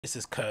This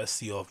is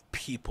courtesy of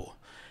people.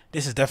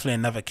 This is definitely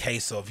another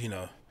case of,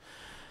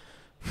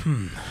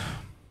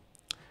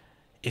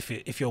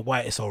 if you're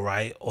white, it's all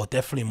right, or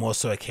definitely more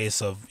so a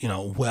case of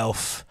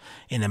wealth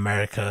in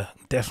America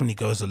definitely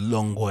goes a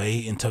long way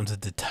in terms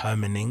of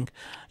determining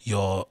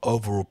your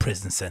overall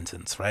prison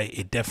sentence, right?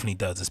 It definitely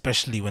does,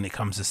 especially when it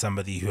comes to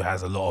somebody who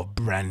has a lot of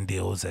brand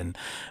deals and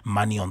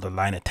money on the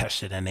line attached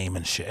to their name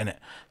and shit in it.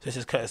 So this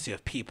is courtesy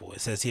of people.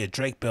 It says here,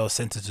 Drake Bell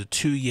sentenced to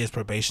 2 years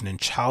probation in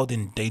child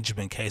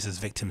endangerment cases,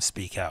 victims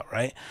speak out,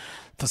 right?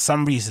 For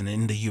some reason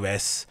in the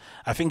US,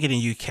 I think in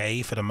the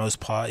UK for the most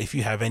part, if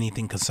you have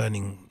anything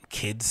concerning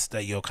kids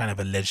that you're kind of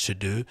alleged to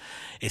do,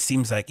 it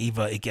seems like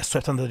either it gets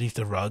swept underneath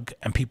the rug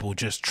and people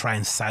just try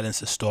and silence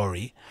the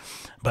story,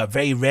 but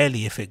very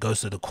rarely if it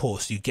goes to the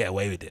courts you get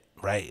away with it,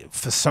 right?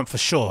 For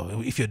sure,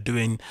 if you're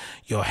doing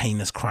your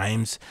heinous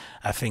crimes,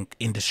 I think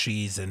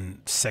industries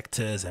and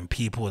sectors and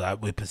people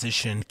that we're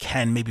positioned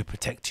can maybe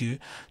protect you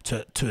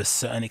to a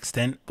certain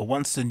extent, but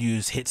once the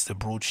news hits the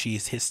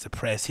broadsheets, hits the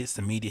press, hits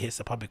the media, hits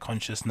the public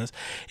consciousness,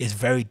 it's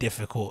very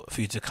difficult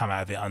for you to come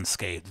out of it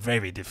unscathed. Very,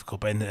 very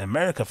difficult. But in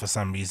America, for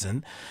some reason,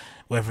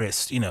 whether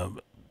it's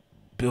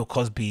Bill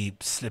Cosby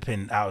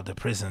slipping out of the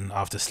prison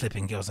after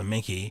slipping girls and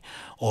Mickey,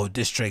 or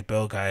this Drake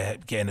Bell guy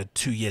getting a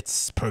 2 year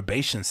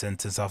probation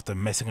sentence after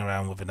messing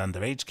around with an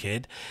underage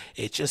kid,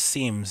 it just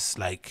seems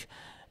like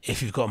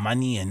if you've got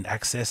money and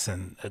access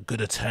and good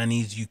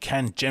attorneys, you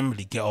can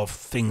generally get off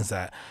things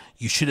that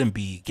you shouldn't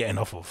be getting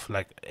off of,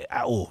 like,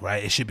 at all,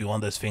 right? It should be one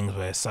of those things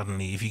where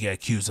suddenly if you get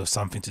accused of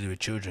something to do with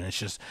children,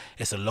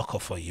 it's a lock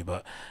off for you.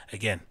 But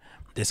again,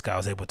 this guy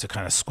was able to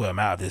kind of squirm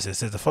out of this. It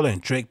says the following: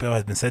 Drake Bell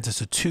has been sentenced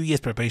to 2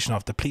 years probation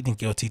after pleading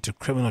guilty to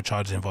criminal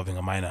charges involving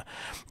a minor.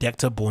 The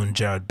actor, born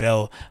Jared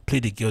Bell,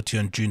 pleaded guilty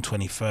on June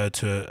 23rd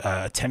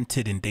to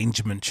attempted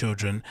endangerment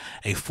children,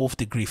 a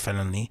fourth-degree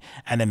felony,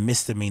 and a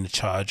misdemeanor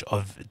charge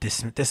of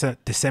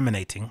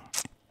disseminating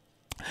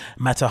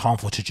matter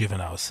harmful to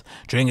juveniles.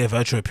 During a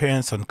virtual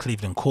appearance on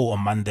Cleveland Court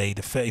on Monday,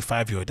 the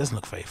 35-year-old doesn't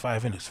look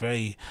 35, it looks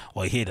very,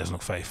 well, he doesn't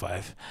look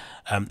 35.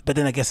 But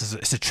then I guess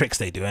it's the tricks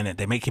they do, isn't it?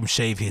 They make him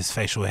shave his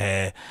facial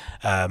hair.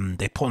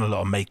 They put on a lot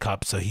of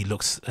makeup so he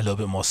looks a little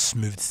bit more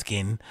smooth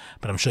skin.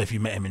 But I'm sure if you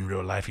met him in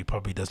real life, he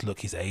probably does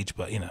look his age.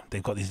 But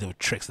they've got these little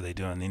tricks that they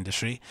do in the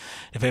industry.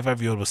 The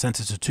 35-year-old was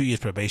sentenced to 2 years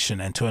probation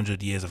and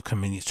 200 hours of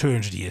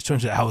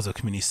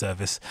community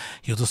service.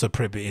 He was also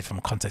prohibited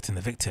from contacting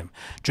the victim.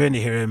 During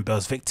the hearing,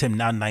 Bell's victim,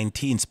 now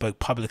 19, spoke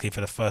publicly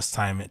for the first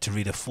time to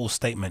read a full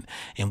statement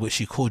in which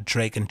she called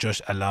Drake and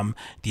Josh Alum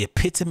the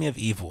epitome of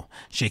evil.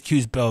 She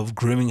accused Bell of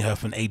grooming her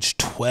from age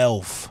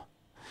 12.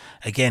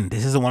 Again,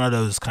 this isn't one of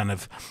those kind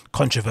of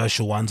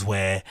controversial ones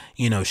where,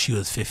 she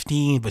was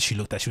 15, but she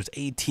looked like she was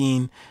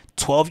 18.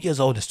 12 years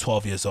old is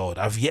 12 years old.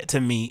 I've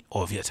definitely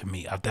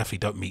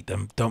don't meet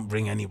them. Don't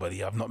bring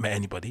anybody. I've not met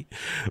anybody.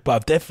 But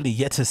I've definitely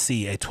yet to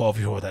see a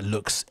 12-year-old that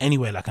looks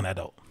anywhere like an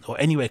adult or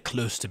anywhere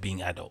close to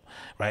being adult,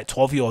 right?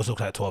 12-year-olds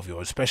look like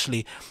 12-year-olds,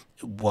 especially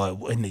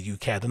in the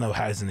UK. I don't know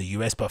how it's in the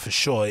US, but for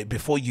sure,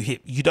 before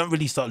you don't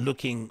really start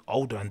looking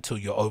older until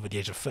you're over the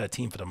age of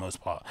 13 for the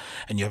most part,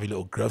 and you have a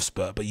little growth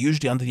spurt. But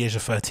usually under the age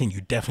of 13,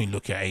 you definitely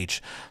look your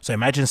age. So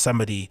imagine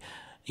somebody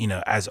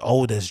as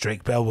old as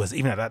Drake Bell was.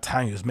 Even at that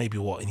time, he was maybe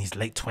in his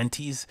late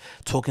 20s,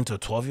 talking to a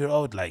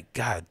 12-year-old. Like,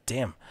 god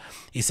damn.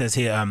 He says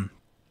here,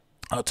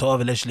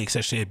 12 allegedly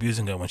sexually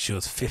abusing her when she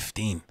was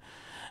 15.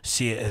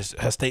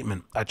 Her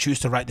statement: I choose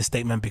to write this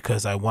statement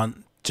because I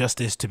want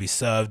justice to be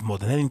served more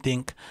than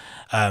anything.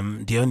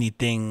 The only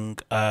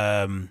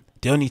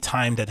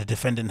time that the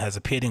defendant has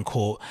appeared in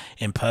court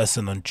in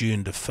person on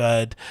June the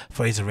 3rd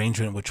for his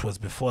arraignment, which was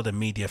before the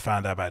media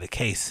found out about the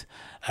case.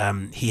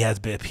 He has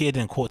appeared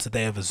in court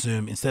today over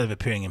Zoom instead of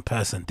appearing in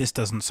person. This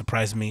doesn't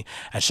surprise me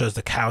and shows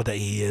the coward that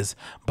he is,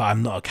 but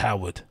I'm not a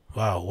coward.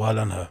 Wow, well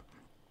on her.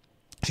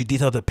 She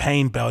detailed the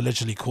pain Bell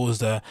allegedly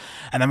caused her,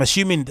 and I'm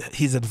assuming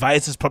his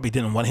advisors probably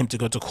didn't want him to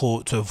go to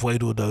court to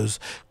avoid all those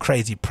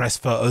crazy press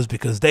photos,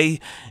 because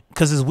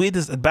as weird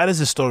as bad as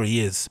the story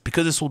is,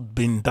 because it's all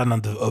been done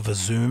over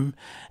Zoom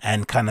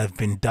and kind of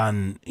been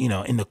done,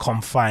 in the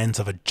confines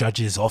of a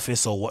judge's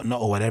office or whatnot,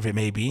 or whatever it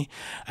may be,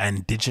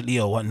 and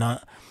digitally or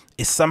whatnot.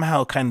 It's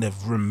somehow kind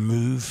of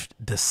removed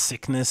the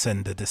sickness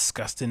and the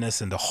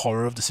disgustingness and the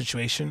horror of the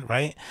situation,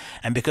 right?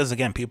 And because,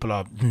 again, people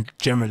are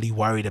generally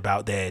worried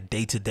about their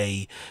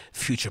day-to-day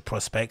future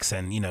prospects,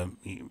 and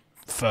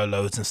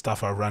furloughs and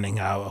stuff are running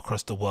out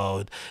across the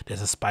world.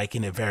 There's a spike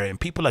in the variant.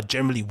 People are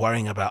generally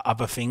worrying about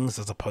other things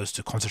as opposed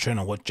to concentrating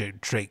on what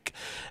Drake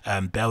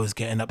Bell is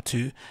getting up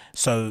to.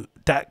 So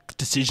that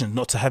decision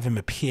not to have him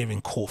appear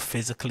in court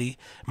physically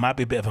might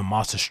be a bit of a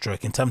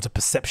masterstroke in terms of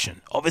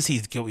perception. Obviously,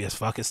 he's guilty as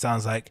fuck. It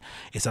sounds like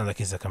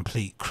he's a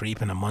complete creep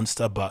and a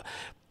monster, but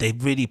they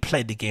really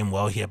played the game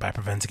well here by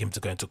preventing him to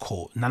go into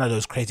court. None of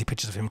those crazy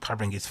pictures of him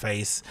covering his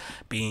face,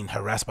 being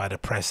harassed by the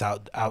press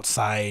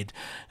outside,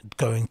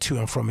 going to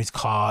and from his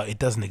car. It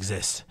doesn't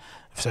exist.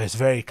 So it's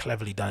very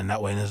cleverly done in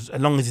that way. And as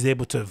long as he's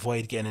able to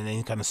avoid getting in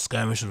any kind of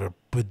skirmish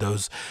with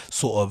those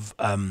sort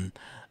of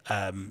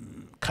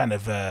kind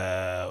of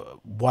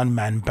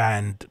one-man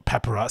band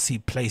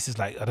paparazzi places,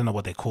 like I don't know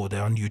what they call,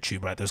 they're on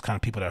YouTube, right? Those kind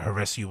of people that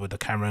harass you with the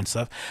camera and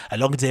stuff. As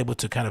long as he's able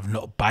to kind of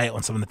not bite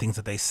on some of the things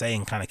that they say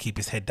and kind of keep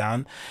his head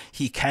down,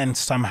 he can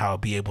somehow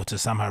be able to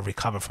somehow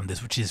recover from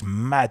this, which is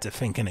mad to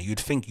think. You'd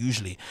think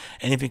usually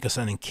anything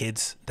concerning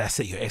kids, that's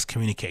it, you're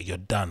excommunicated, you're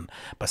done.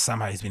 But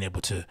somehow he's been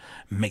able to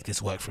make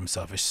this work for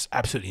himself. It's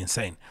absolutely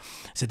insane.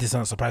 So this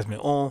doesn't surprise me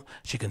at all.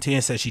 She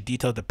continues, says she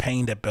detailed the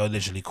pain that Bell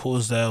allegedly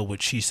caused her,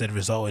 which she said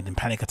resulted in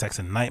panic attacks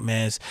and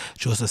nightmares.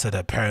 She also said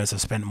her parents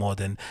have spent more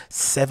than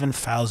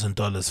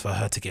 $7,000 for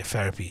her to get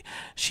therapy.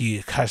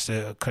 She cashed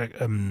the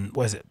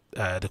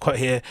the quote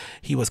here: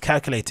 "He was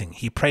calculating.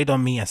 He preyed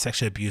on me and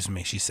sexually abused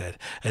me," she said,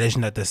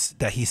 alleging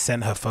that he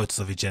sent her photos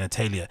of his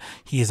genitalia.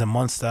 "He is a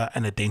monster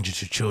and a danger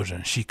to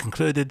children." She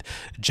concluded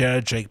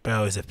Jared Drake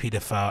Bell is a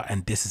pedophile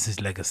and this is his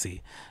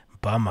legacy.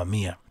 Mamma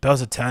mia.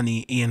 Bell's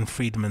attorney, Ian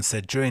Friedman,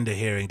 said during the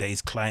hearing that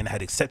his client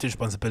had accepted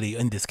responsibility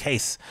in this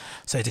case.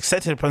 So he's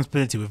accepted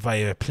responsibility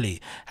via a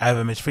plea.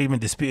 However, Ms. Friedman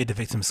disputed the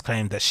victim's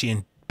claim that she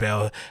and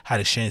Bell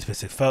had exchanged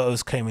specific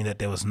photos, claiming that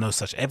there was no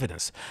such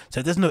evidence. So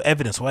if there's no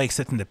evidence, why are you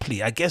accepting the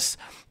plea? I guess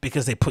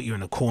because they put you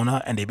in a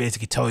corner and they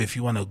basically tell you if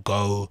you want to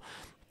go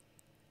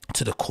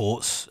to the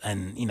courts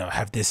and, you know,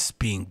 have this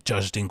being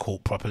judged in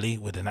court properly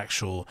with an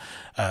actual,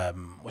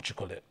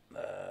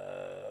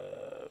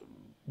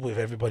 with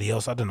everybody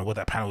else. I don't know what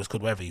that panel is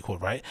called, whatever you call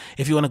it, right?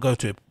 If you want to go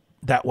to it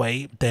that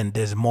way, then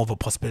there's more of a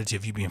possibility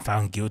of you being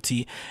found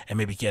guilty and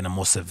maybe getting a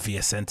more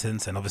severe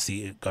sentence and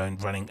obviously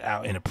running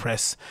out in the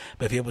press.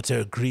 But if you're able to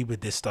agree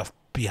with this stuff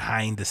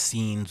behind the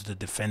scenes with the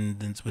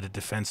defendants, with the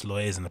defense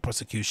lawyers and the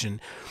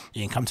prosecution,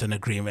 you can come to an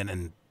agreement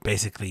and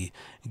basically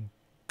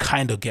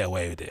kind of get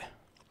away with it.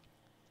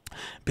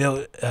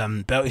 Bell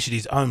issued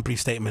his own brief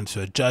statement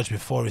to a judge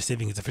before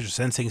receiving his official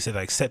sentencing. He said,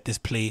 "I accept this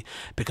plea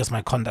because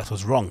my conduct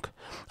was wrong.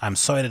 I'm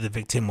sorry that the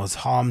victim was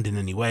harmed in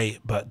any way,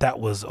 but that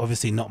was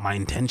obviously not my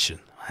intention."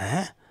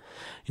 Huh?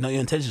 You know,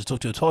 your intention is to talk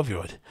to a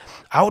 12-year-old.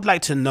 I would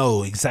like to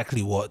know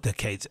exactly what the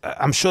case.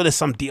 I'm sure there's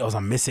some details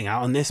I'm missing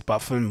out on this, but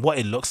from what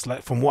it looks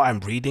like, from what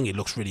I'm reading, it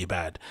looks really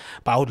bad.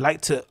 But I would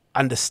like to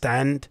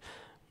understand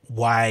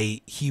why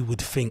he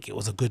would think it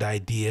was a good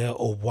idea,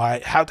 or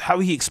how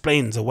he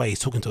explains away he's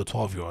talking to a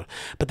 12-year-old.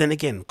 But then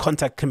again,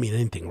 contact can mean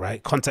anything,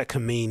 right? Contact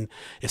can mean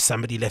if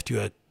somebody left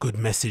you a good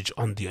message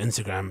on your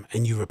Instagram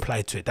and you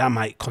replied to it, that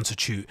might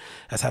constitute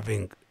as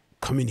having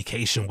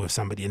communication with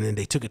somebody, and then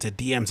they took it to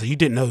DM, so you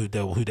didn't know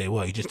who they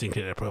were, you just didn't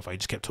get their profile, you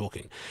just kept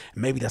talking.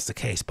 Maybe that's the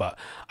case, but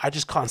I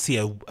just can't see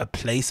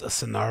a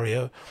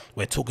scenario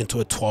where talking to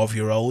a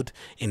 12-year-old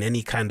in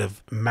any kind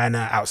of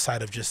manner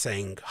outside of just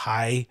saying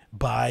hi,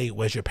 bye,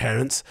 where's your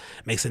parents,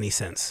 makes any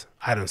sense.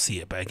 I don't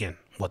see it, but again,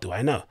 what do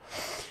I know?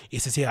 He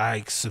says here,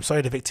 "I'm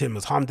sorry the victim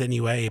was harmed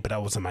anyway, but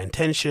that wasn't my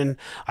intention.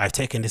 I've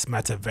taken this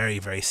matter very,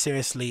 very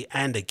seriously.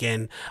 And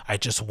again, I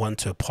just want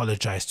to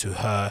apologize to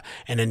her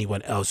and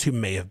anyone else who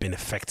may have been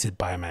affected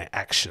by my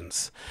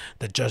actions."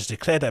 The judge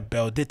declared that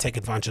Bell did take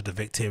advantage of the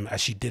victim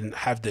as she didn't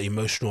have the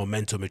emotional or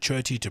mental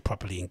maturity to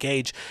properly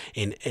engage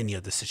in any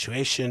of the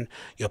situation.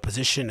 Your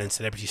position and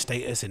celebrity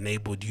status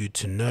enabled you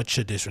to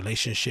nurture this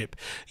relationship.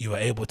 You were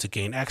able to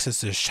gain access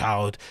to this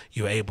child.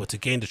 You were able to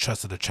gain the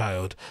trust of the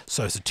child.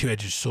 So it's a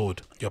two-edged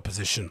sword, your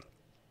position.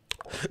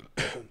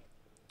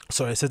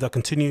 Sorry, it says, "I'll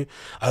continue.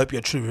 I hope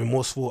you're truly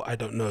remorseful. I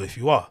don't know if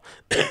you are."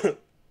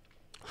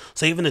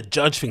 So even the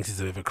judge thinks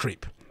he's a bit of a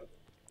creep.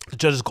 The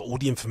judge has got all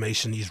the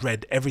information. He's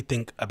read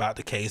everything about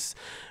the case,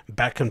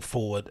 back and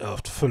forward,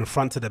 from the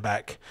front to the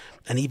back,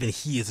 and even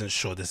he isn't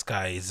sure this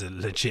guy is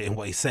legit in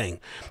what he's saying.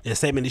 In a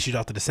statement issued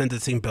after the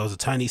sentencing, Bell's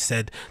attorney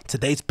said,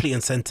 "Today's plea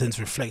and sentence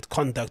reflect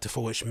conduct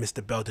for which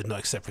Mr. Bell did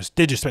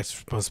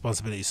respect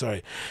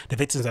responsibility. The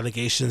victim's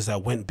allegations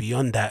that went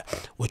beyond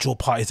that, which all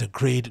parties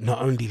agreed,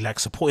 not only lack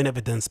supporting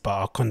evidence but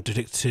are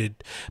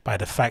contradicted by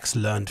the facts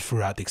learned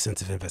throughout the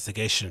extensive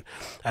investigation.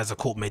 As the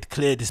court made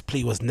clear, this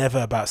plea was never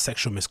about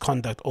sexual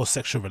misconduct or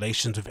sexual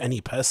relations with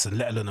any person,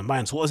 let alone a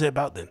minor." So what was it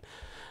about then?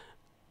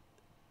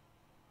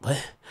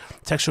 What?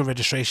 Sexual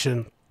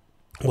registration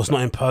was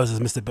not imposed as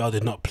Mr. Bell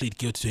did not plead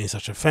guilty to any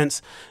such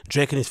offence.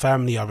 Drake and his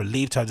family are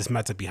relieved to have this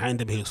matter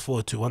behind him. He looks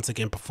forward to once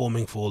again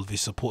performing for all of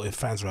his supportive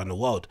fans around the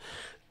world.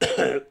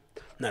 Now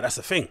that's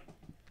the thing.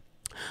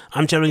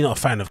 I'm generally not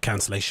a fan of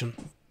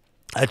cancellation.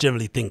 I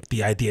generally think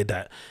the idea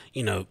that,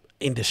 you know,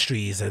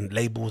 industries and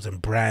labels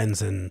and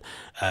brands and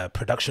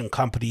production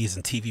companies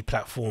and TV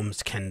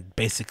platforms can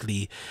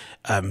basically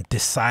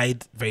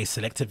decide very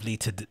selectively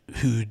to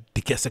who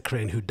gets a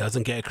career and who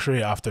doesn't get a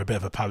career after a bit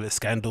of a public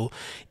scandal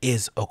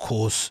is, of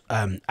course,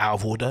 out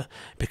of order,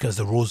 because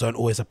the rules don't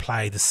always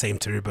apply the same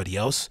to everybody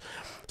else.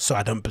 So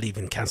I don't believe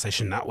in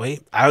cancellation that way.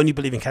 I only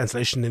believe in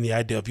cancellation in the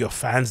idea of your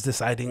fans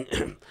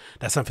deciding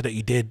that something that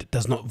you did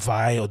does not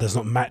vie or does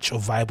not match or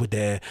vibe with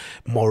their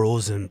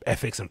morals and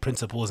ethics and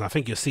principles. And I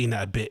think you're seeing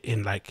that a bit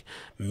in like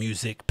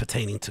music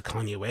pertaining to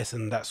Kanye West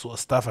and that sort of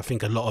stuff. I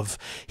think a lot of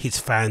his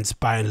fans,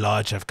 by and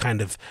large, have kind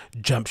of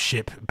jumped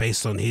ship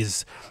based on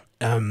his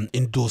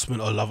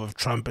endorsement or love of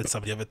Trump and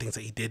some of the other things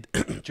that he did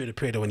during the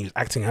period when he was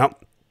acting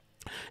out.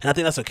 And I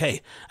think that's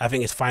okay. I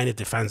think it's fine if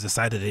the fans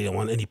decide that they don't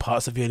want any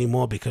parts of you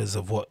anymore because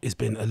of what has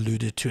been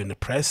alluded to in the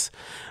press.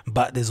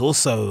 But there's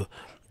also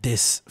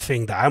this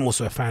thing that I'm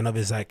also a fan of,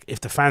 is like,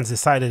 if the fans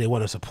decide that they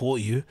want to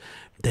support you,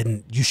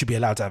 then you should be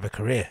allowed to have a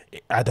career.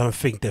 I don't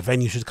think the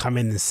venue should come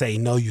in and say,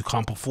 no, you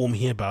can't perform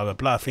here, blah, blah,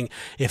 blah. I think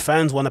if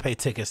fans want to pay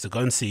tickets to go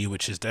and see you,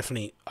 which is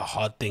definitely a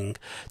hard thing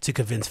to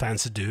convince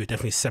fans to do, it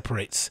definitely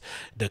separates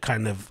the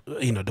kind of,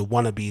 you know, the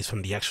wannabes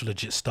from the actual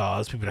legit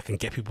stars, people that can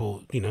get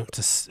people, you know,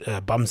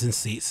 to bums in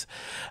seats,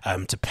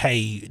 to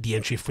pay the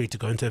entry fee to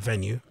go into a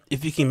venue.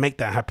 If you can make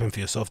that happen for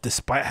yourself,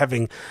 despite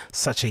having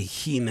such a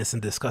heinous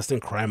and disgusting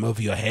crime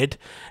over your head,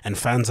 and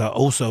fans are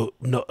also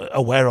not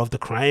aware of the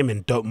crime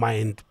and don't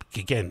mind,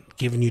 again,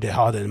 giving you their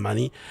hard-earned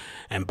money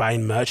and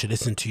buying merch and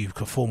listening to you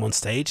perform on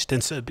stage,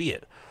 then so be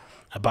it.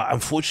 But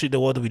unfortunately, the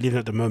world that we live in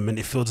at the moment,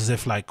 it feels as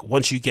if, like,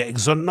 once you get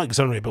not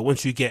exonerated, but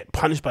once you get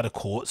punished by the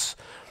courts,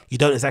 you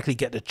don't exactly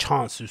get the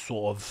chance to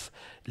sort of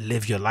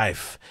live your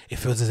life. It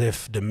feels as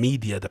if the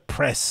media, the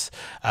press,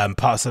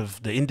 parts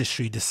of the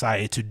industry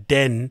decided to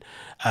then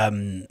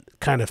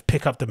kind of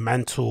pick up the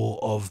mantle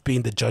of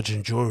being the judge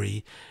and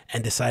jury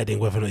and deciding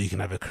whether or not you can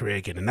have a career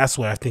again. And that's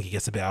where I think it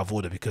gets a bit out of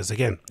order, because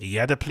again, he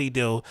had a plea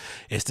deal.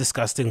 It's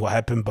disgusting what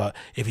happened, but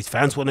if his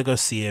fans want to go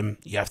see him,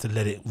 you have to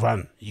let it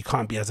run. You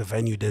can't be, as a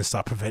venue, then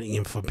start preventing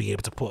him from being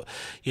able to put,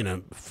 you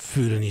know,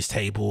 food on his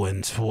table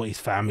and support his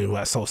family and all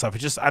that sort of stuff.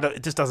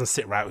 It just doesn't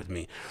sit right with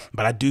me.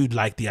 But I do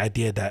like the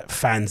idea that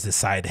fans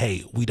decide,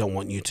 hey, we don't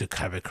want you to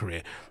have a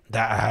career.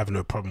 That I have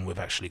no problem with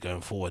actually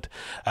going forward.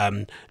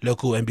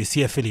 Local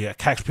NBC affiliate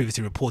CAX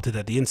previously reported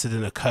that the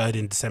incident occurred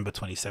in December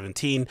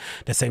 2017,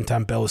 the same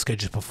time Bell was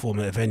scheduled to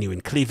perform at a venue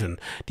in Cleveland.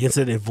 The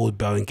incident involved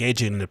Bell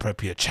engaging in an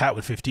inappropriate chat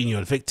with a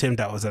 15-year-old victim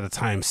that was at the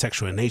time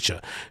sexual in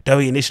nature. Though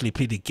he initially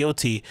pleaded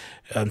guilty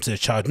to the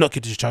charge, not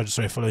guilty to charges,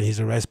 following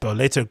his arrest, Bell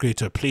later agreed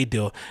to a plea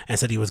deal and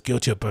said he was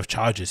guilty of both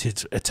charges.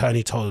 His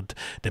attorney told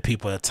the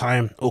people at the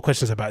time, all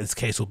questions about this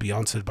case will be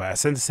answered by our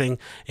sentencing,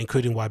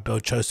 including why Bell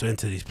chose to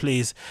enter these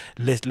pleas.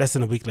 Less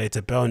than a week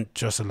later, Bell and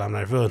Josh alumni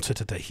revealed on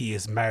Twitter that he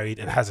is married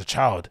and has a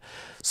child.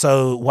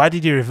 So why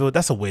did he reveal?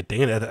 That's a weird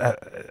thing.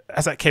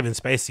 As like Kevin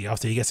Spacey,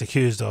 after he gets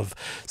accused of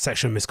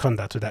sexual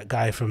misconduct with that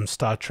guy from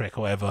Star Trek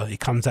or whatever, he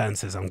comes out and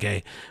says, I'm gay.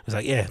 It was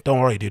like, yeah, don't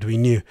worry, dude, we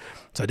knew.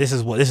 So this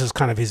is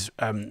kind of his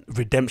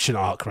redemption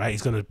arc, right?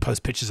 He's going to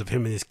post pictures of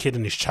him and his kid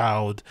and his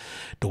child.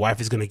 The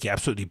wife is going to get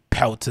absolutely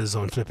pelters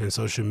on flipping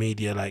social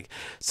media. Like,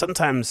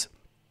 sometimes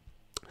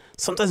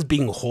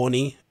being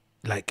horny,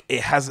 like,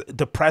 it has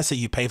the price that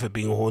you pay for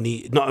being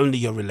horny. Not only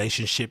your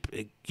relationship,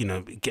 it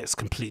gets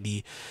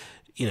completely,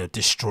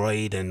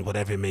 destroyed and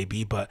whatever it may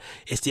be, but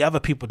it's the other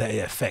people that it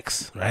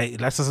affects, right?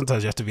 Like, so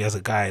sometimes you have to be, as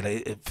a guy,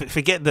 like,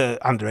 forget the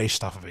underage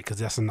stuff of it, because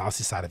that's the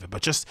nasty side of it,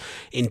 but just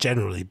in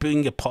generally,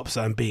 being a pop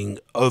star and being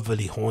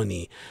overly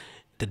horny,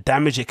 the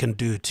damage it can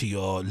do to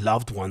your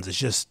loved ones is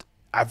just,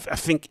 I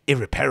think,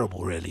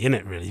 irreparable, really, isn't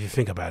it, really, if you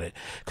think about it?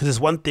 Because there's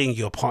one thing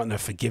your partner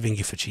forgiving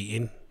you for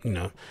cheating.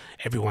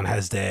 Everyone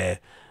has their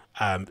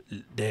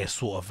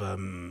sort of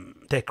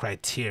their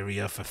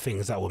criteria for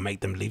things that will make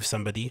them leave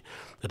somebody.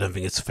 I don't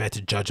think it's fair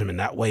to judge them in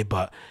that way,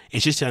 but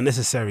it's just the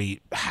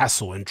unnecessary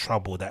hassle and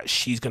trouble that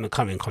she's going to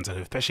come in contact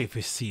with, especially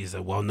if she is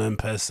a well-known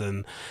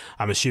person.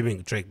 I'm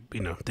assuming Drake,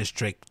 this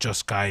Drake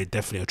Josh guy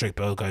definitely, or Drake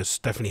Bell guy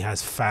definitely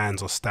has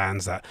fans or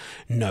stans that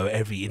know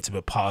every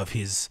intimate part of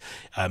his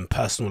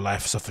personal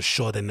life, so for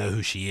sure they know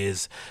who she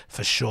is.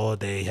 For sure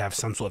they have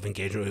some sort of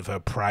engagement with her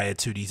prior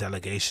to these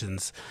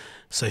allegations.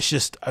 So it's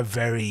just a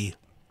very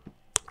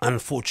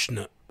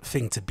unfortunate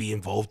thing to be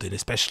involved in,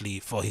 especially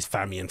for his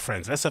family and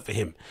friends. Let's say for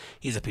him,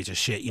 he's a piece of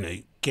shit,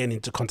 getting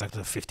into contact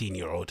with a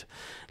 15-year-old.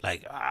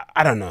 Like,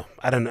 I don't know.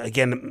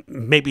 Again,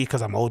 maybe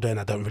because I'm older and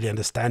I don't really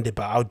understand it,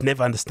 but I would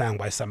never understand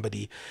why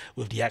somebody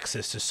with the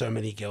access to so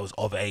many girls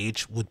of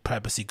age would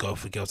purposely go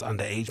for girls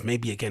underage.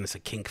 Maybe, again, it's a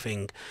kink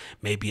thing.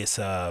 Maybe it's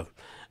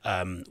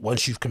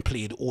once you've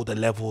completed all the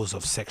levels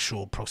of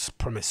sexual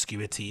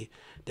promiscuity,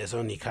 there's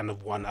only kind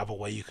of one other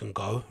way you can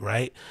go,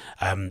 right?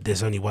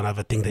 There's only one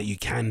other thing that you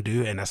can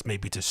do, and that's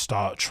maybe to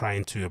start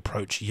trying to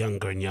approach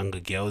younger and younger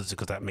girls,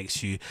 because that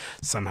makes you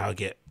somehow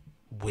get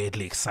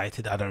weirdly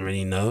excited. I don't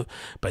really know,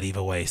 but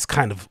either way, it's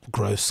kind of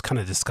gross, kind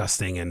of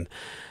disgusting, and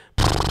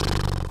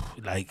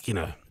like,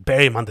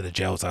 bury him under the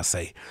jails. I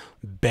say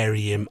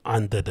bury him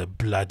under the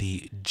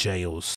bloody jails.